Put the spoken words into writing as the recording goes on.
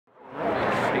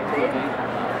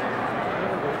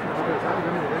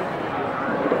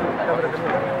Hello and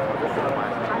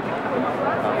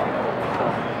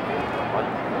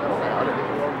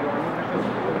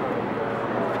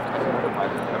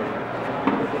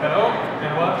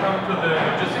welcome to the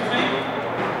Logistics League.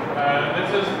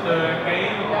 This is the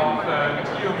game of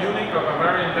TU Munich or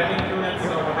Bavarian vending units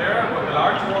over there with the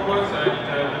large robots and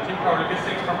the team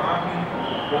Carologistics from Aachen.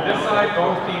 On this side,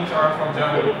 both teams are from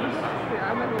Germany this time.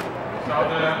 So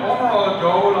the overall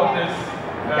goal of this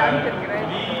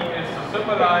league is to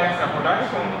symbolize a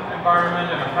production environment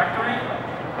in a factory.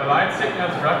 The light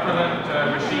signals represent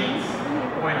machines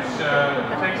which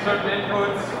take certain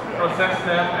inputs, process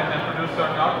them, and then produce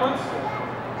certain outputs.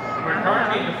 We're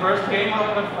currently in the first phase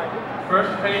of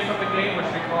the game,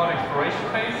 which we call exploration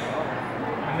phase.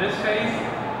 In this phase,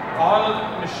 all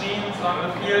machines on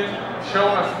the field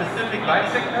show a specific light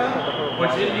signal,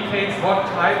 which indicates what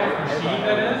type of machine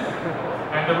that is.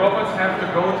 And the robots have to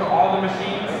go to all the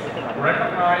machines,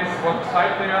 recognize what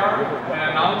type they are,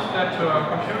 and announce that to a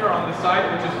computer on the side,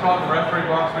 which is called the referee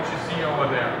box, which you see over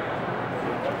there.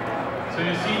 So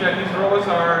you see that these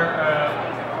robots are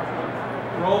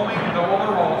roaming the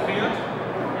overall field,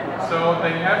 so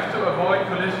they have to avoid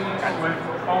collisions with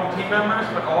own team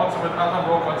members, but also with other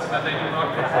robots that they do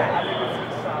not control.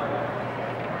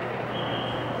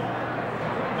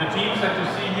 The teams that you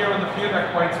see here on the field are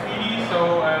quite speedy,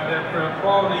 so they'll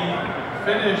probably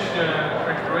finish the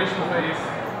exploration phase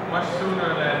much sooner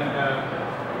than the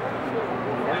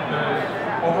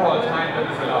overall time that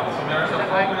is allowed. So there's a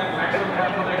 4-minute maximum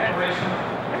time for the exploration,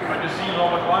 but you see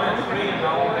robot 1 and 3, and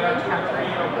now there are 2 and 3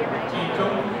 of team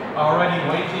 2 are already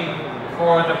waiting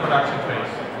for the production phase.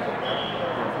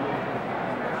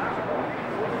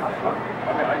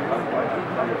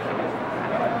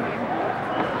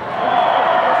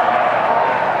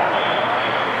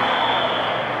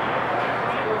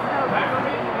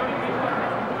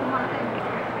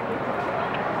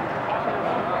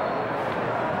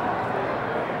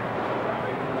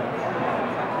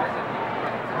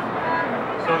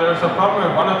 So there's a problem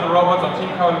with one of the robots on Team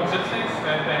Carologistics,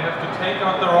 and they have to take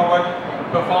out the robot,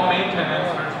 perform maintenance,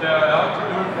 which they're allowed to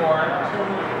do for 2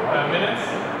 minutes,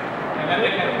 and then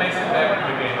they can place it back in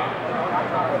the game.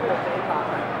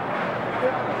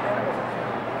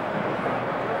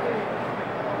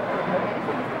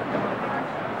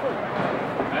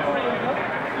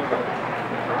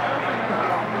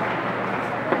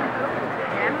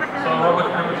 So robot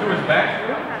number 2 is back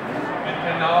and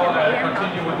can now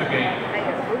continue with the game.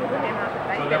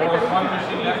 So there was one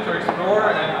machine left to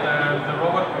explore, and the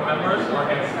robot remembers or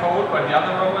gets told by the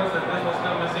other robots that this was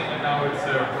still missing, and now it's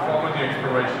performing the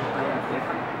exploration.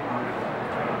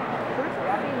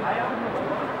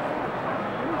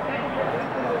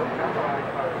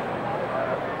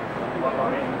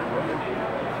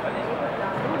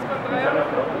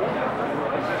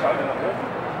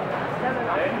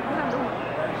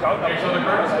 Okay, so the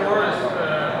current score is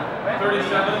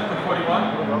 37 to 41,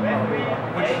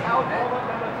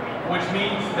 which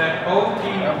means that both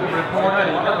teams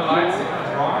reported one of the light signals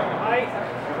wrong.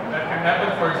 That can happen,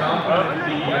 for example, if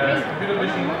the computer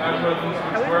vision algorithms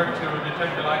which work to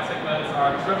detect the light signals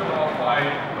are driven off by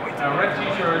red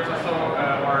t-shirts or so,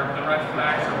 or the red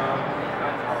flags around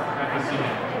at the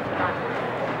scene.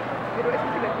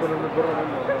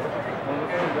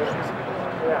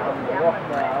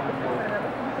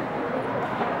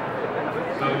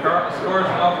 So the score is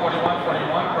now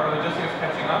 41-41, Carologistics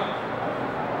catching up.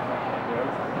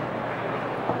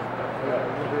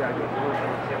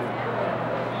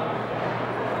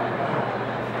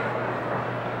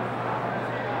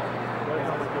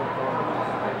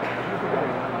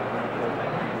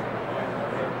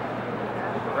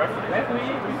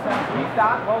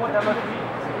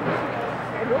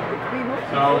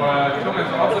 So Tum is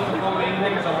also performing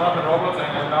things on one of the robots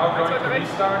and is now going to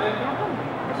restart it.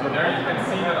 So there you can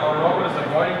see that our robot is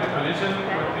avoiding the collision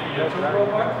with the Tum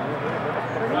robot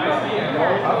nicely, and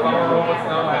both of our robots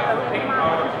now have picked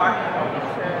out a pack of the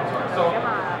So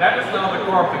that is now the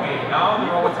core of the game. Now the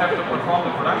robots have to perform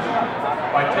the production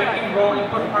by taking raw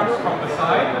input parts from the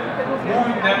side,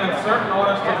 moving them in certain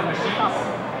orders to the machines,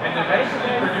 and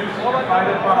eventually producing a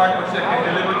final product which they can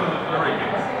deliver to the delivery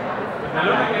gates. The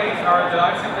delivery gates are the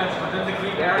light signals within the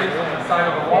green areas on the side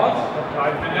of the walls,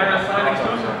 and they're assigned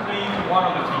exclusively to one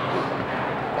of the teams.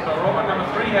 So robot number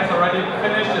 3 has already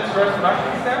finished its first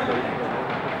production step,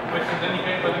 which is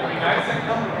indicated by the green light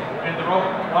signal, and the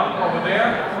robot 1 over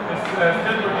there is still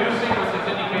producing, which is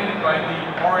indicated by the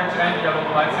orange and yellow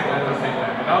light signal at the same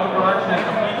time. And now the production is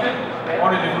completed,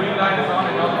 only the green light is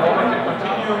on, and now the robot can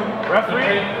continue to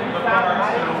take the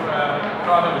products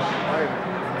to other machines.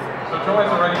 So Joe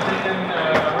has already taken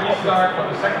a restart for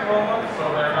the second robot, so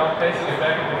they're now placing it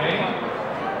back in the game.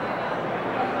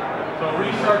 So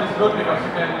restart is good because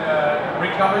you can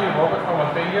recover your robot from a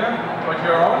failure, but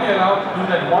you're only allowed to do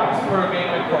that once per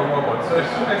game and per robot. So as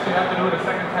soon as you have to do it a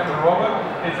second time with a robot,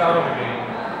 it's out of the game.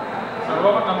 So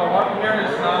robot number 1 here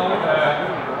is now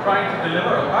trying to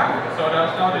deliver a pack. So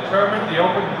that's now determined the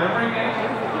open delivery gate,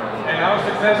 and now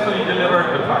successfully delivered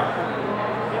the pack.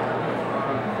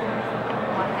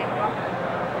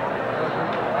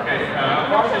 Okay,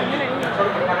 unfortunately you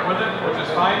took the pack with it, which is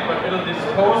fine, but it'll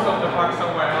dispose of the pack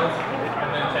somewhere else and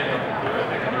then take a new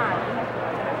pack.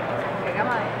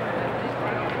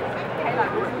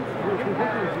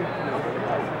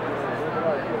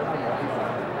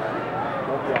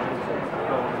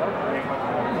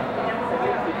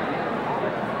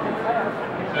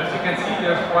 So as you can see,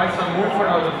 there's quite some movement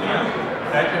on the field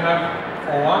that you have,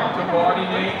 for one, to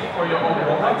coordinate for your own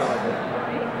robots,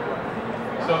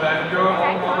 so that your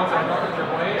own robots are not in the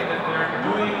way and that they're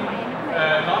doing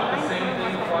not the same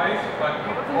thing twice, but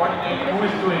coordinating who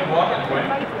is doing what and when.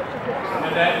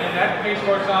 And then in that case,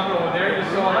 for example, over there you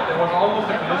saw that there was almost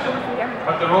a collision,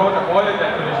 but the robot avoided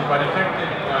that collision by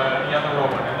detecting the other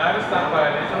robot. And that is done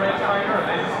by a laser range finder, a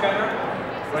laser scanner,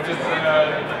 which is the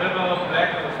little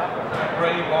black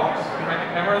gray box behind the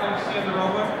camera that you see in the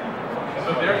robot.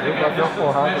 So there they get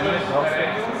distance measures at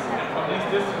angles, and from these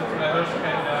distance measures you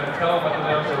can tell whether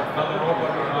there's another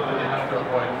robot or not that you have to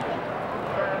avoid.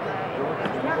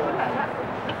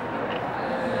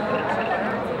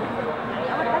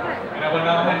 And I will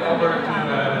now hand over to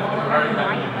the Bavarian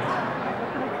bending units.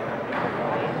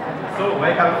 So,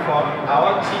 welcome from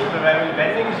our team, Bavarian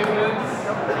bending units.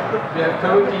 We have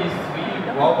currently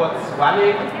 3 robots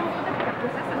running.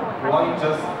 One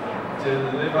just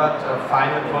delivered a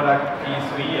final product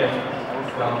P3 and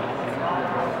is now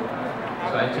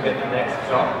trying to get the next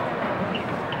job.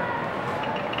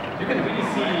 You can really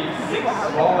see 6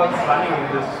 robots running in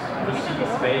this machine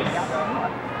space,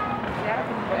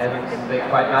 and they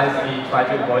quite nicely try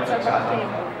to avoid each other.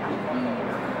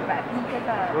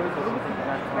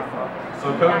 So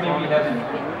currently we have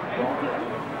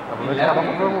 11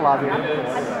 minutes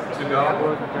to go,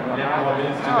 11 more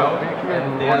minutes to go, and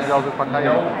there's no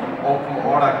open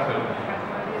order curve.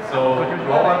 So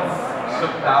robots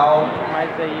should now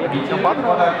be doing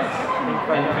products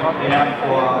and prepare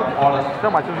for orders.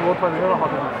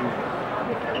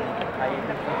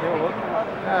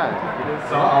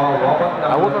 So our robot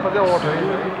number 2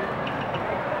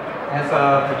 has a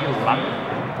P3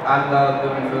 under the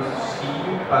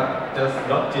machine, but does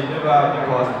not deliver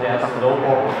because there's no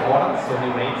open order, so he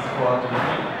waits for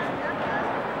delivery.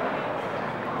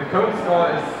 The current score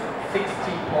is 60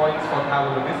 points for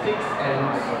Carologistics and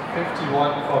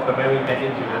 51 for Bavarian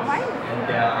bending units, and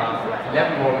there are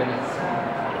 11 more minutes.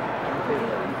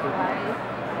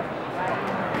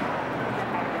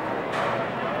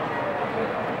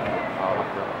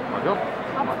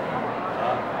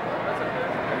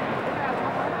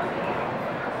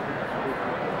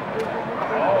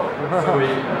 So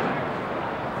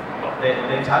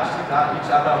they touched each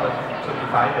other, but it should be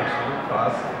fine actually for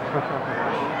us.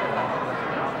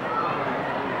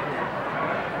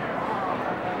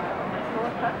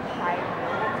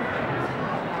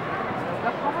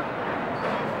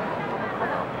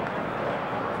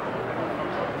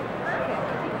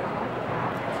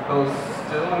 So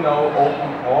still no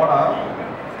open order.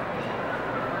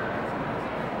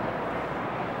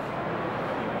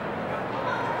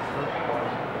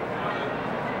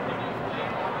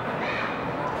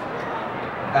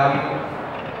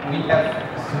 We have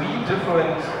 3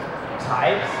 different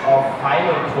types of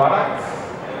final products.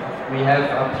 We have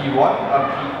a P1, a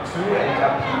P2 and a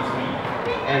P3.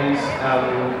 And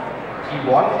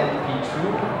P1 and P2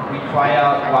 require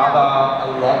rather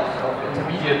a lot of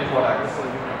intermediate products.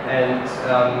 And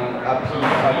a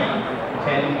P3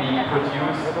 can be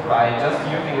produced by just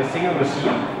using a single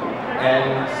machine.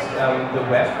 And the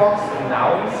web box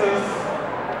announces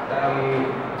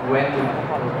when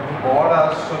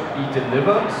orders should be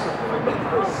delivered,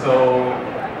 so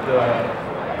the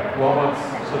robots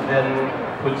should then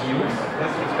produce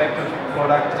this respective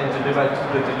product and deliver it to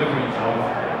the delivery zone.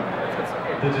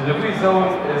 The delivery zone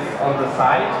is on the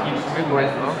side. Each team has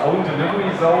its own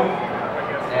delivery zone,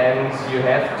 and you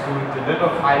have to deliver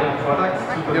final products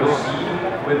to the machine,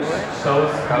 which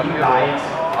shows green light.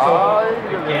 So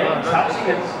again,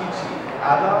 touching each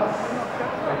other.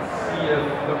 Let's see if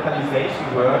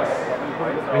localization works.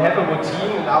 We have a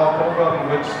routine in our program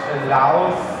which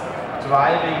allows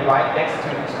driving right next to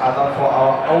each other for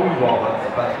our own robots,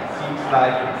 but it seems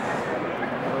like it's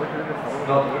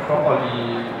not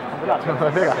properly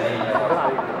safe.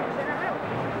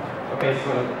 Okay,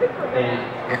 so they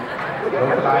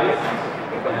localized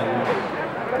and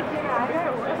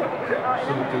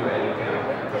shouldn't do anything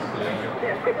display.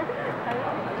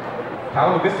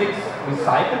 Carologistics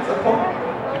recycles a pump.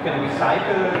 You can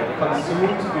recycle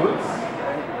consumed goods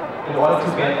in order to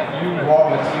get new raw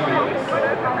materials. So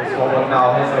this robot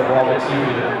now has a raw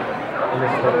material in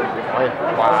his book.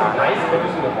 Wow. It's a nice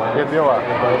division of oil.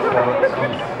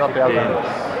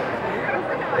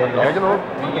 They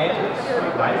regained it.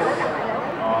 Nice.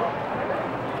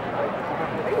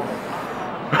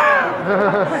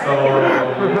 So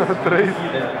you see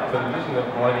that the division of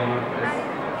oiling is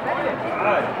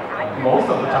most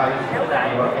of the time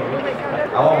working.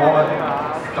 Our robot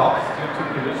stops due to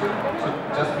collision, should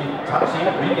just be touching,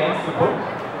 regains the hook.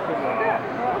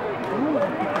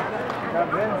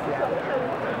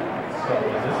 So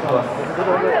this was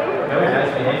very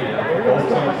nice behavior for both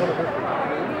teams.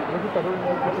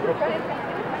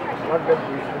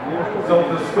 So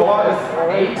the score is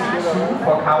 82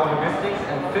 for Carologistics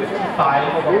and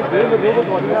 55 for Bavarian.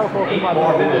 8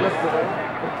 more minutes.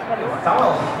 Some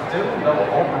are still no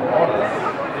open orders.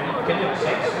 Can you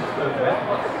check if the red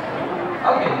was?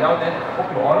 Okay, now then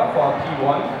open order for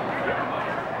P1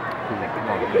 in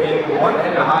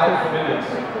 1.5 minutes.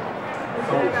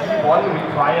 So P1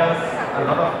 requires a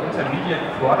lot of intermediate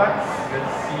products.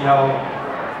 Let's see how.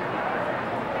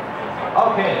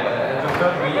 Okay, the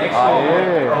third reaction.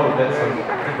 Oh, that's a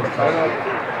different type.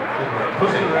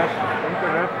 Pushing.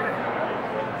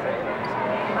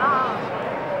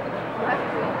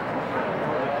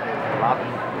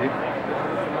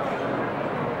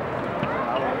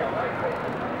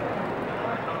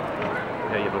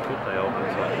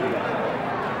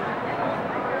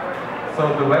 So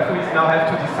the referees now have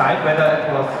to decide whether it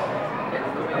was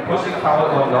a pushing foul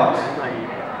or not,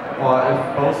 or if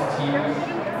both teams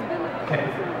can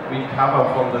recover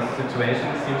from the situation.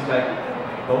 Seems like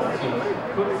both teams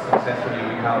could successfully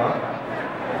recover.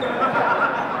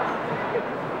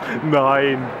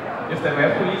 Nein. If the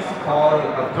referees call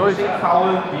a pushing foul,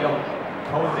 the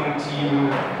opposing team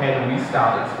can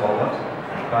restart its forward.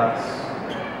 But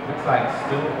looks like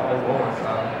still all robots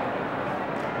are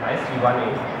nicely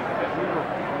running.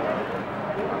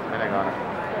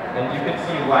 And you can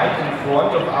see right in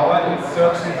front of our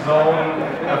insertion zone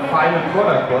a final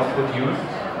product was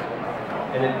produced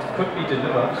and it could be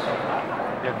delivered.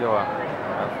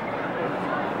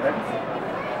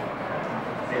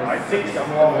 6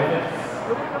 more minutes.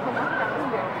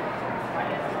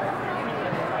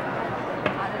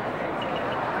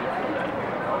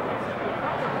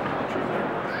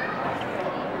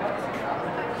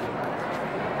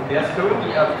 And there's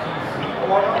currently a P3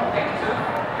 order active.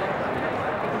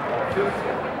 50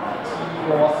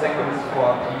 more seconds for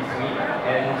P3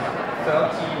 and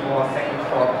 30 more seconds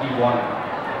for P1.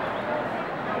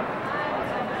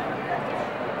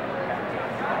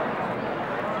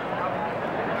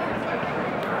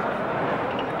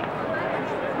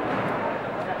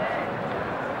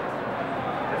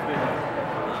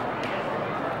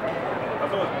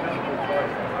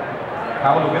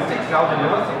 Carologistics now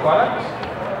delivers the product.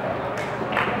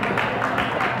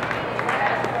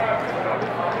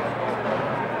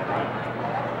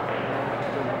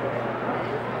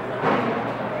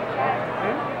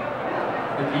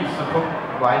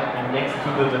 Right next to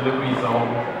the delivery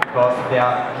zone, because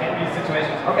there can be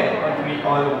situations. Okay, and we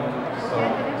all so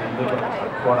deliver the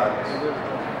product.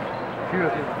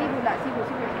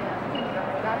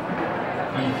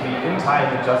 P3 in time,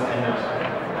 it just ended.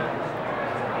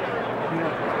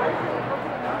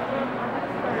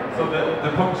 So the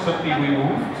hook should be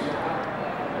removed.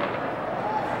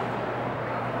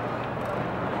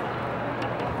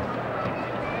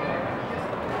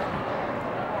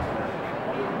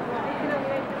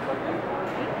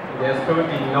 There's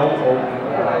currently no open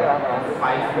order.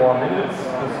 5 more minutes.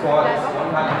 The score is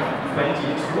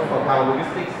 122 for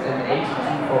Carologistics and 82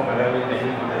 for Bavarian.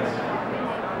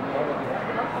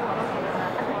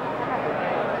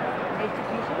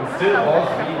 And still all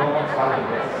 3 robots running.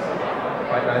 It's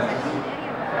quite nice to see.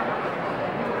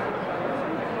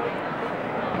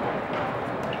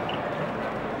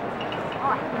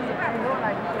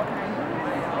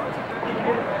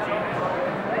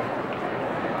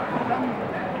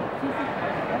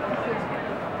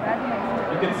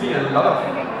 You can see a lot of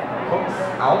hooks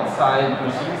outside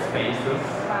machine spaces,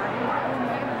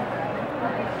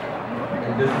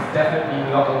 and this is definitely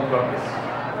not on purpose.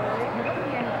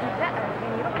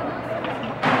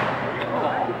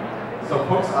 So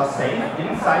hooks are safe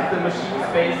inside the machine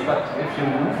space, but if you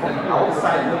move them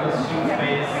outside the machine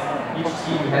space, each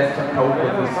team has to cope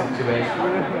with this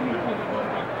situation.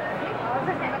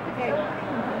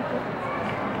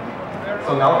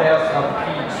 So now there's a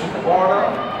P2 order.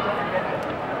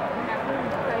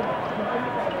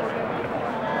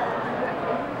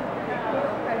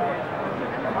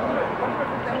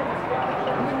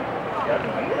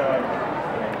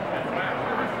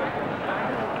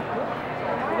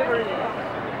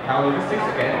 Carologistics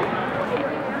again.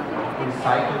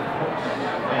 Recycled hooks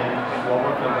and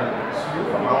robot number 2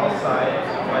 from our side,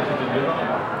 try to deliver.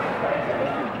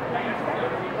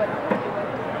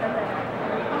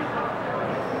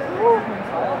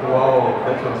 Wow,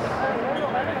 that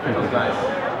was nice.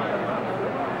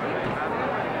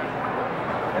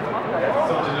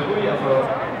 So delivery of a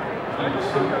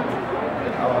P2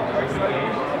 at our delivery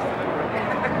gate.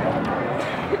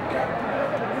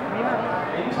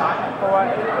 In time.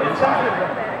 In time.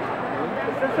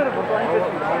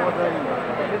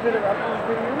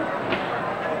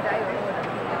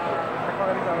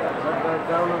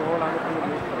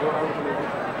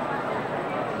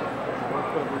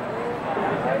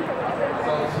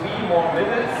 So 3 more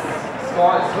minutes.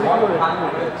 Score is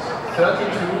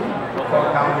 132 for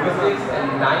Carologistics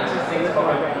and 96 for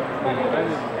Bavarian.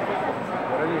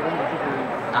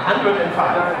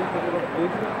 105.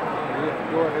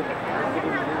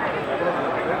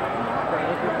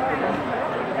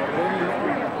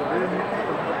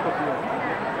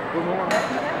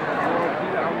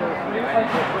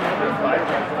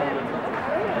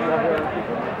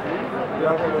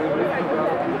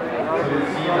 So you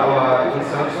see in our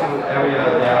insertion area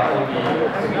there are only 3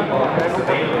 more hooks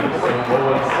available, so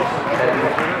robots can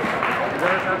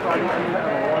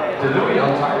delivery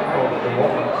on time for the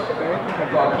robots.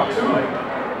 P2.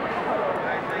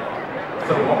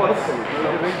 So robots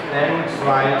then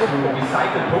try to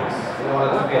recycle hooks in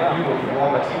order to get new raw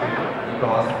material,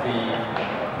 because the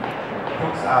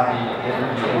hooks are in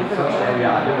the insertion area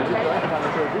are limited.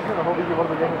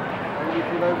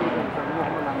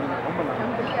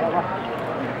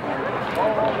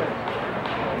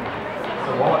 So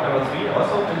robot number 3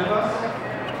 also delivers.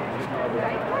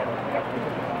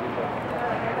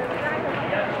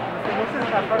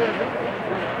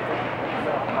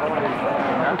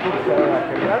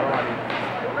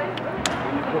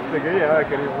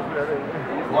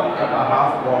 One and a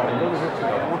half more minutes to go.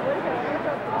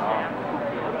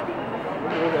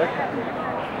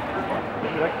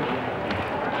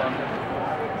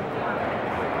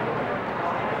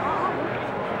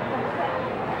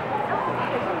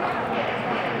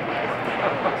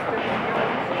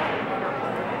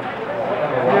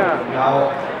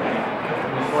 Now,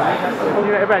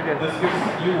 this gives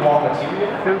you raw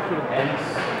material and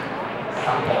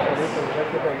samples.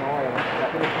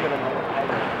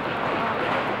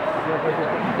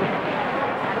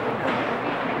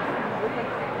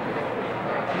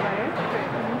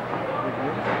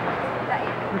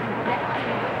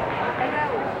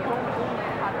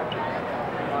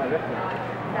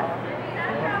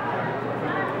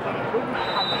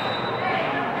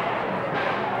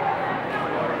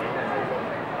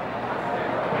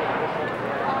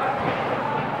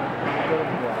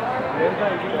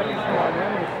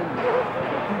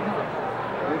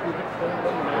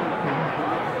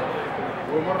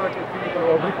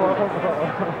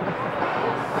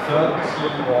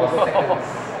 More seconds.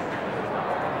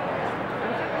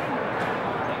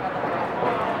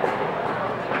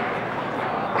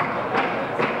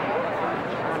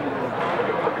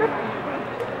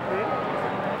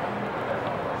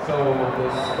 So the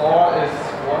score is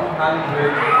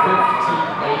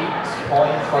 158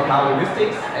 points for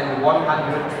Carologistics and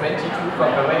 122 for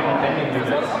Bavarian vending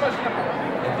units.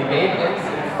 And the game ends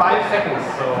in 5 seconds,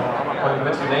 so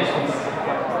congratulations.